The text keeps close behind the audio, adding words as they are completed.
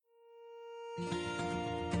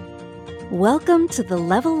Welcome to the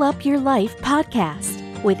Level Up Your Life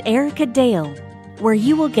podcast with Erica Dale, where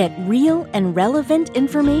you will get real and relevant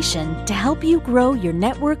information to help you grow your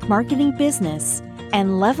network marketing business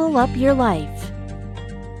and level up your life.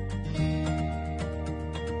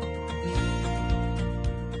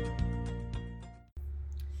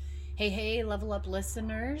 Hey, Level Up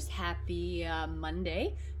listeners. Happy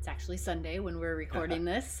Monday. It's actually Sunday when we're recording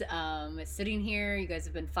this. Sitting here, you guys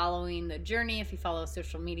have been following the journey. If you follow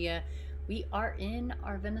social media, we are in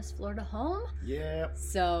our Venice, Florida home. Yeah.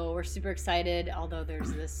 So we're super excited, although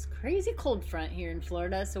there's this crazy cold front here in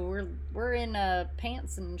Florida. So we're in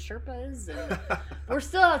pants and Sherpas, and we're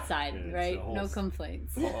still outside, right? No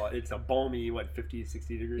complaints. Oh, it's a balmy, 50,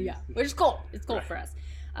 60 degrees? Yeah, which is cold. It's cold for us.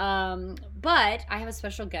 But I have a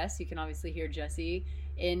special guest. You can obviously hear Jesse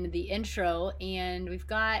in the intro, and we've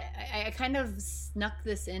got, I kind of snuck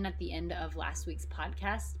this in at the end of last week's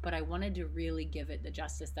podcast, but I wanted to really give it the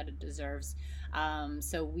justice that it deserves.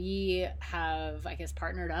 So we have, I guess,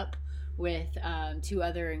 partnered up with two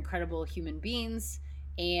other incredible human beings,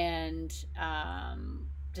 and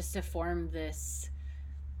just to form this,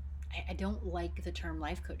 I don't like the term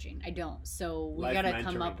life coaching. I don't. So we got to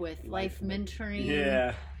come up with life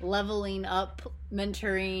mentoring, leveling up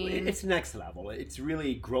mentoring. It's next level. It's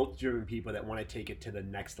really growth-driven people that want to take it to the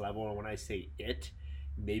next level. And when I say it,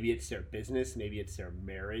 maybe it's their business, maybe it's their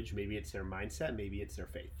marriage, maybe it's their mindset, maybe it's their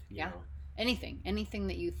faith. You know? Anything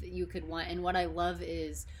that you could want. And what I love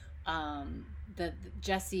is the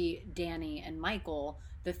Jesse, Danny, and Michael,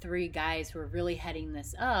 the three guys who are really heading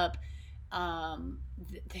this up.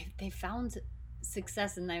 They found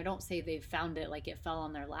success, and I don't say they've found it like it fell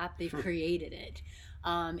on their lap. They've created it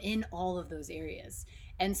in all of those areas.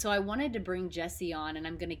 And so I wanted to bring Jesse on, and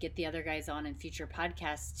I'm going to get the other guys on in future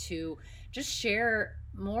podcasts to just share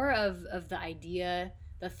more of the idea,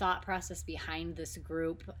 the thought process behind this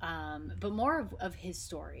group, but more of his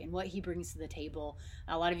story and what he brings to the table.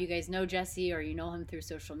 A lot of you guys know Jesse, or you know him through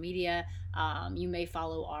social media. You may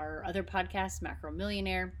follow our other podcast, Macro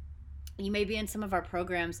Millionaire. You may be in some of our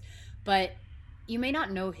programs, but you may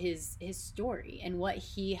not know his story and what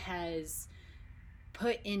he has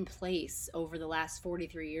put in place over the last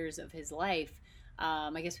 43 years of his life.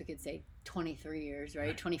 I guess we could say 23 years,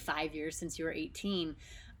 right? 25 years since you were 18.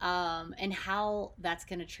 And how that's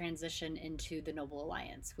going to transition into the Noble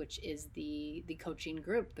Alliance, which is the coaching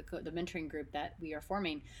group, the mentoring group that we are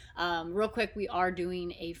forming. Real quick, we are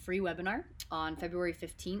doing a free webinar on February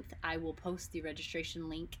 15th. I will post the registration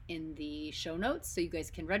link in the show notes so you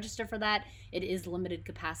guys can register for that. It is limited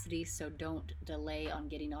capacity, so don't delay on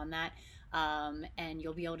getting on that. And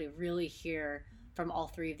you'll be able to really hear from all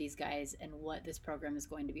three of these guys and what this program is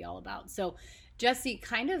going to be all about. So Jesse,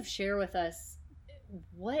 kind of share with us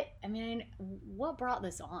what brought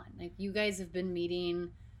this on? Like, you guys have been meeting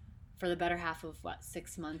for the better half of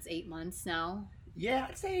 6 months, 8 months now? Yeah,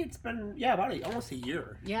 I'd say it's been about almost a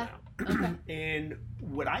year. Yeah. Now. Okay. And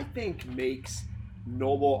what I think makes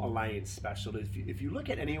Noble Alliance special is if you look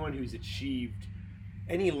at anyone who's achieved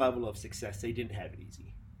any level of success, they didn't have it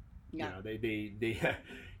easy. Yeah.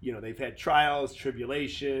 You know, they've had trials,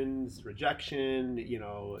 tribulations, rejection,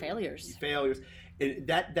 failures. And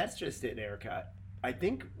that's just it, Erica. I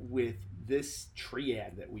think with this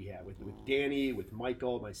triad that we have with Danny, with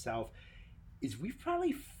Michael, myself, is we've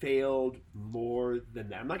probably failed more than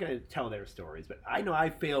that. I'm not going to tell their stories, but I know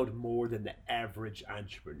I failed more than the average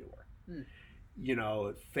entrepreneur.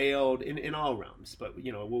 Failed in all realms, but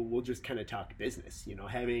we'll just kind of talk business,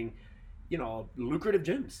 having, lucrative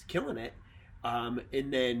gyms, killing it.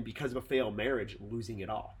 And then because of a failed marriage, losing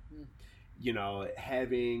it all.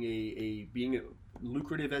 Having being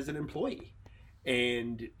lucrative as an employee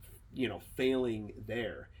and, failing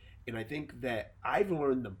there. And I think that I've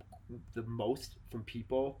learned the most from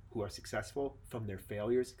people who are successful from their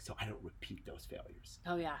failures, so I don't repeat those failures.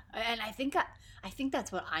 Oh yeah. And I think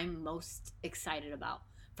that's what I'm most excited about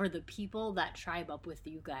for the people that tribe up with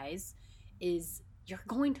you guys, is you're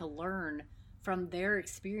going to learn from their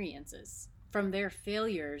experiences, from their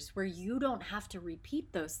failures, where you don't have to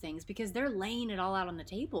repeat those things because they're laying it all out on the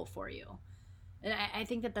table for you. And I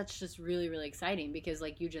think that's just really, really exciting because,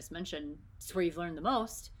 like you just mentioned, it's where you've learned the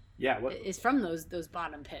most. Yeah, is from those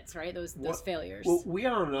bottom pits, right? Those failures. Well, we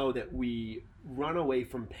all know that we run away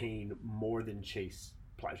from pain more than chase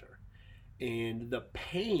pleasure. And the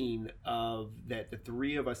pain of that the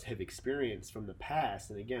three of us have experienced from the past,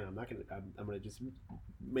 and again, I'm gonna just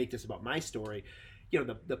make this about my story.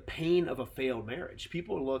 The pain of a failed marriage.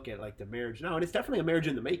 People look at like the marriage now, and it's definitely a marriage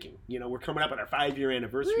in the making. We're coming up on our 5-year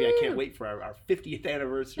anniversary. Woo! I can't wait for our 50th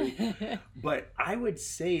anniversary. But I would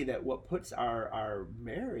say that what puts our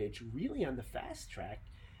marriage really on the fast track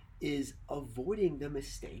is avoiding the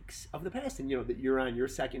mistakes of the past. And that you're on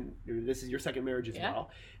this is your second marriage as well.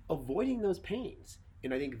 Avoiding those pains.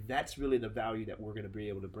 And I think that's really the value that we're going to be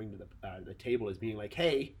able to bring to the table, is being like,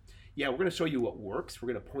 hey, yeah, we're going to show you what works.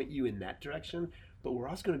 We're going to point you in that direction. But we're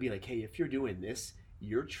also going to be like, hey, if you're doing this,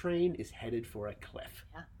 your train is headed for a cliff.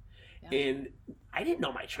 Yeah. And I didn't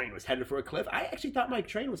know my train was headed for a cliff. I actually thought my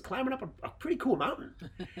train was climbing up a pretty cool mountain.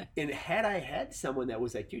 And had I had someone that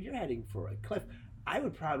was like, dude, you're heading for a cliff, I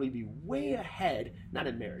would probably be way ahead, not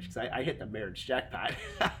in marriage, because I hit the marriage jackpot,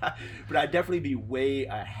 but I'd definitely be way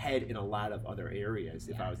ahead in a lot of other areas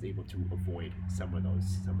if I was able to avoid some of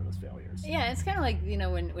those failures. Yeah, it's kind of like,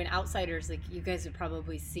 when outsiders, like you guys have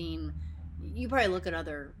probably seen, you probably look at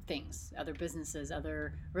other things, other businesses,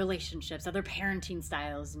 other relationships, other parenting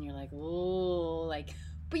styles, and you're like, oh,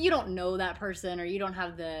 but you don't know that person, or you don't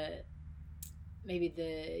have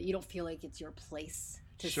you don't feel like it's your place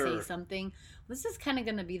to say something. This is kind of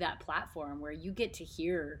going to be that platform where you get to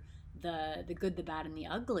hear the good, the bad, and the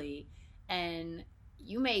ugly, and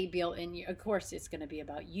you may be able, and of course it's going to be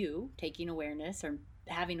about you taking awareness or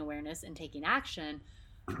having awareness and taking action,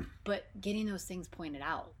 but getting those things pointed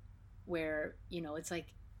out where, it's like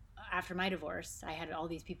after my divorce, I had all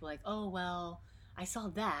these people like, oh, well, I saw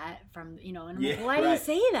that from, and I'm like, why do you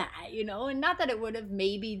say that? And not that it would have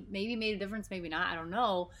maybe made a difference, maybe not, I don't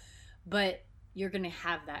know, but you're going to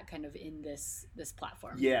have that kind of in this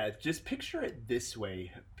platform. Yeah, just picture it this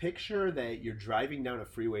way. Picture that you're driving down a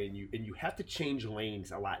freeway and you have to change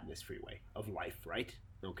lanes a lot in this freeway of life, right?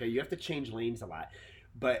 Okay, you have to change lanes a lot.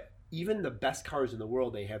 But even the best cars in the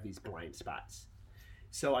world, they have these blind spots.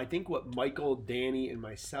 So I think what Michael, Danny, and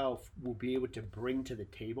myself will be able to bring to the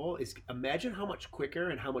table is imagine how much quicker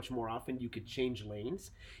and how much more often you could change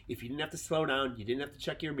lanes if you didn't have to slow down, you didn't have to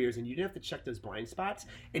check your mirrors, and you didn't have to check those blind spots,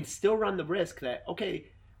 and still run the risk that, okay,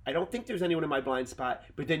 I don't think there's anyone in my blind spot,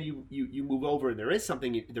 but then you move over and there is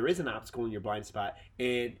an obstacle in your blind spot,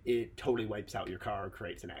 and it totally wipes out your car or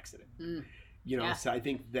creates an accident. So I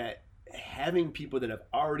think that having people that have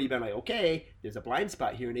already been like, okay, there's a blind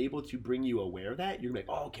spot here, and able to bring you aware of that, you're like,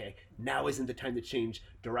 oh, okay, now isn't the time to change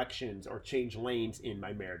directions or change lanes in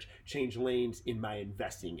my marriage, change lanes in my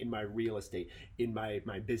investing, in my real estate, in my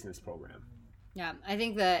business program. Yeah, I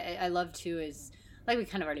think that I love too is, like we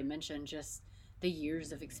kind of already mentioned, just the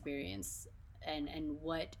years of experience and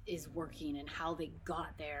what is working and how they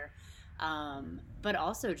got there, but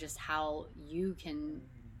also just how you can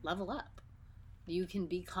level up. You can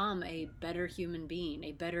become a better human being,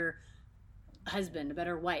 a better husband, a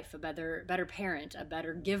better wife, a better parent, a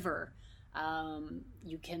better giver.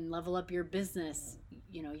 You can level up your business.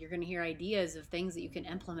 You're going to hear ideas of things that you can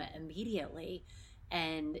implement immediately.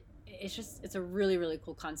 And it's a really, really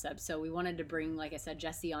cool concept. So we wanted to bring, like I said,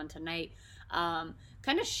 Jesse on tonight,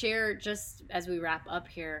 kind of share, just as we wrap up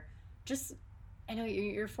here, I know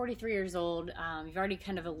you're 43 years old. You've already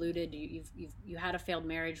kind of alluded. You had a failed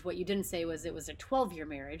marriage. What you didn't say was it was a 12-year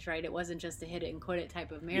marriage, right? It wasn't just a hit it and quit it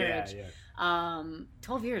type of marriage. Yeah.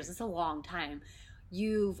 12 years. That's a long time.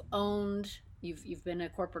 You've been a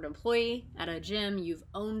corporate employee at a gym. You've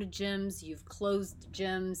owned gyms. You've closed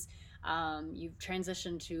gyms. You've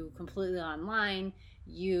transitioned to completely online.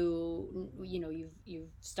 You've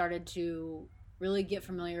started to really get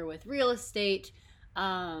familiar with real estate.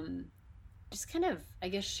 Just kind of, I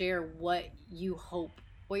guess, share what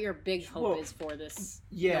your big hope is for this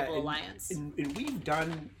Noble Alliance. And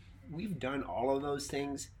we've done all of those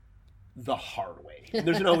things the hard way. And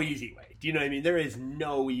there's no easy way. Do you know what I mean? There is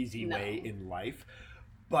no easy way in life.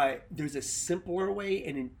 But there's a simpler way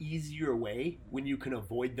and an easier way when you can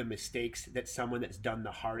avoid the mistakes that someone that's done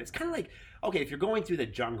the hard. It's kind of like, okay, if you're going through the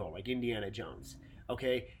jungle, like Indiana Jones,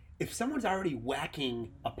 okay, if someone's already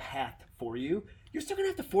whacking a path for you, you're still going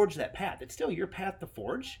to have to forge that path. It's still your path to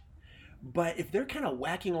forge. But if they're kind of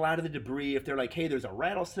whacking a lot of the debris, if they're like, hey, there's a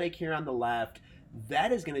rattlesnake here on the left,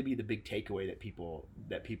 that is going to be the big takeaway that people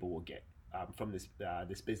will get from this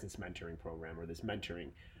business mentoring program or this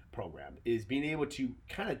mentoring program, is being able to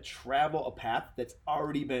kind of travel a path that's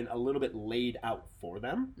already been a little bit laid out for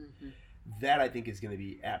them. Mm-hmm. That I think is going to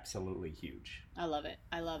be absolutely huge. I love it.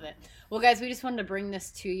 Well, guys, we just wanted to bring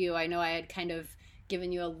this to you. I know I had kind of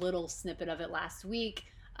given you a little snippet of it last week.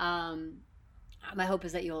 My hope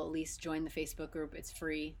is that you'll at least join the Facebook group. It's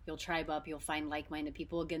free. You'll tribe up. You'll find like-minded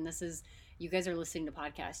people. Again, this is you guys are listening to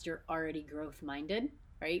podcasts, you're already growth minded,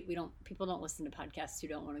 right? People don't listen to podcasts who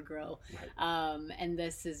don't want to grow. Right. And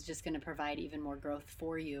this is just going to provide even more growth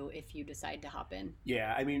for you if you decide to hop in.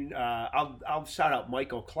 Yeah. I mean, I'll shout out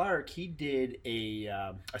Michael Clark. He did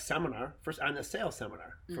a seminar on a sales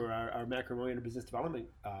seminar for our Macro-Millionaire Business Development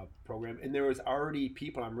program. And there was already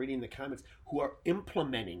people, I'm reading the comments, who are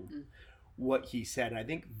implementing what he said. And I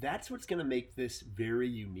think that's what's going to make this very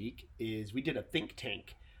unique is we did a think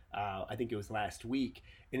tank. I think it was last week.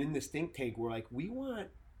 And in this think tank, we're like, we want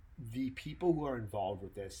the people who are involved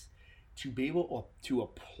with this to be able to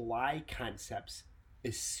apply concepts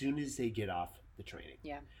as soon as they get off the training.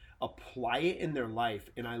 Yeah. Apply it in their life.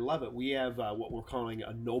 And I love it. We have what we're calling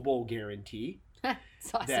a Noble Guarantee.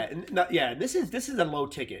 It's awesome. This is a low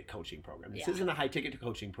ticket coaching program. This isn't a high ticket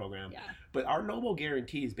coaching program. Yeah. But our Noble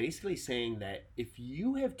Guarantee is basically saying that if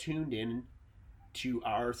you have tuned in to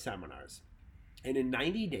our seminars, and in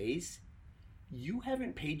 90 days, you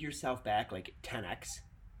haven't paid yourself back like 10x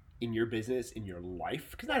in your business, in your life,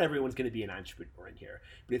 because not everyone's going to be an entrepreneur in here.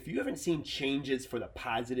 But if you haven't seen changes for the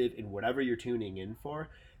positive in whatever you're tuning in for,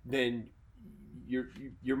 then your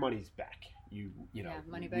money's back.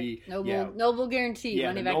 Money back. Noble Guarantee.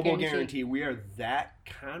 Money back Noble Guarantee. We are that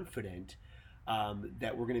confident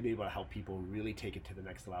that we're going to be able to help people really take it to the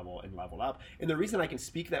next level and level up. And the reason I can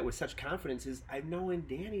speak that with such confidence is I've known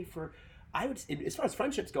Danny for, as far as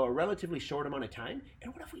friendships go, a relatively short amount of time.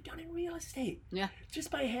 And what have we done in real estate? Yeah, just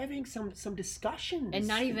by having some discussions, and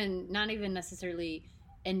not even necessarily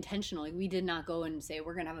intentionally. We did not go and say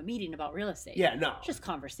we're going to have a meeting about real estate. Yeah, no, just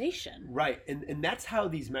conversation. Right, and that's how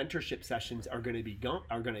these mentorship sessions are going to go.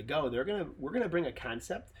 We're going to bring a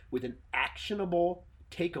concept with an actionable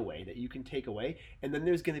takeaway that you can take away, and then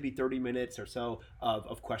there's going to be 30 minutes or so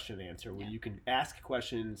of question and answer where you can ask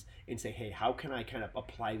questions and say, hey, how can I kind of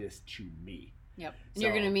apply this to me? Yep. And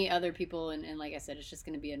you're going to meet other people, and like I said, it's just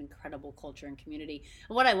going to be an incredible culture and community.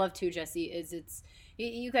 And what I love too, Jesse, is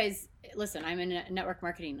you guys, listen, I'm in network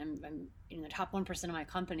marketing. I'm in the top 1% of my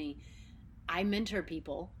company. I mentor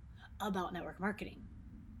people about network marketing.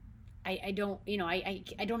 I don't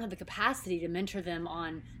have the capacity to mentor them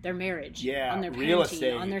on their marriage, on their real parenting,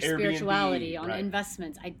 estate, on their Airbnb, spirituality, on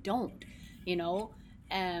investments. I don't, you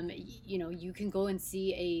can go and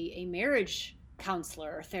see a marriage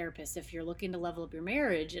counselor or therapist if you're looking to level up your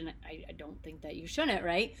marriage, and I don't think that you shouldn't,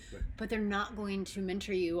 right? But they're not going to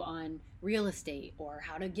mentor you on real estate or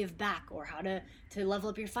how to give back or how to level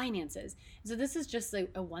up your finances. So this is just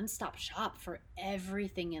a one-stop shop for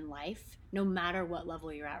everything in life, no matter what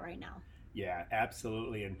level you're at right now. Yeah,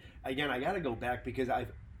 absolutely. And again, I got to go back because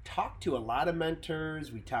I've talked to a lot of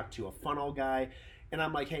mentors. We talked to a funnel guy, and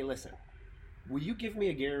I'm like, hey, listen, will you give me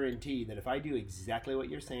a guarantee that if I do exactly what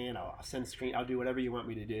you're saying, I'll do whatever you want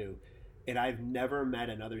me to do? And I've never met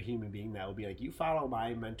another human being that will be like, you follow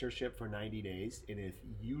my mentorship for 90 days, and if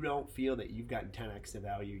you don't feel that you've gotten 10x the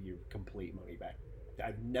value, you're complete money back.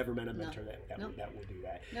 I've never met a mentor that will do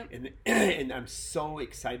that. Nope. And I'm so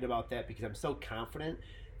excited about that because I'm so confident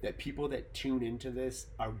that people that tune into this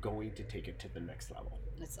are going to take it to the next level.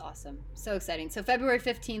 That's awesome. So exciting. So February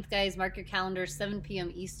 15th, guys, mark your calendar, 7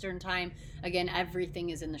 p.m. Eastern time. Again, everything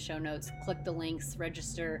is in the show notes. Click the links,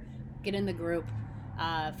 register, get in the group.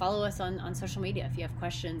 Follow us on social media if you have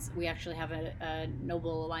questions. We actually have a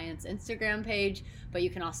Noble Alliance Instagram page, but you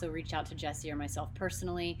can also reach out to Jesse or myself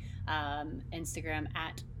personally. Instagram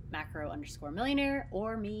at macro_millionaire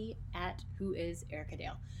or me at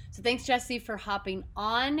whoiserica_dale. So thanks, Jesse, for hopping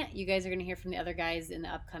on. You guys are going to hear from the other guys in the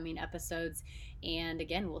upcoming episodes. And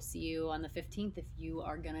again, we'll see you on the 15th if you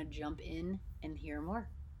are going to jump in and hear more.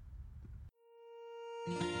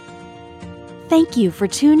 Thank you for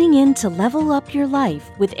tuning in to Level Up Your Life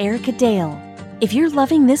with Erica Dale. If you're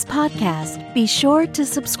loving this podcast, be sure to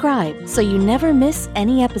subscribe so you never miss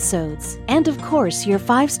any episodes. And of course, your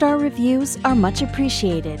 5-star reviews are much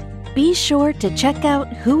appreciated. Be sure to check out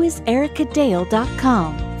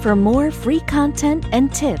whoisericadale.com for more free content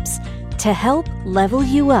and tips to help level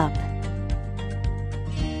you up.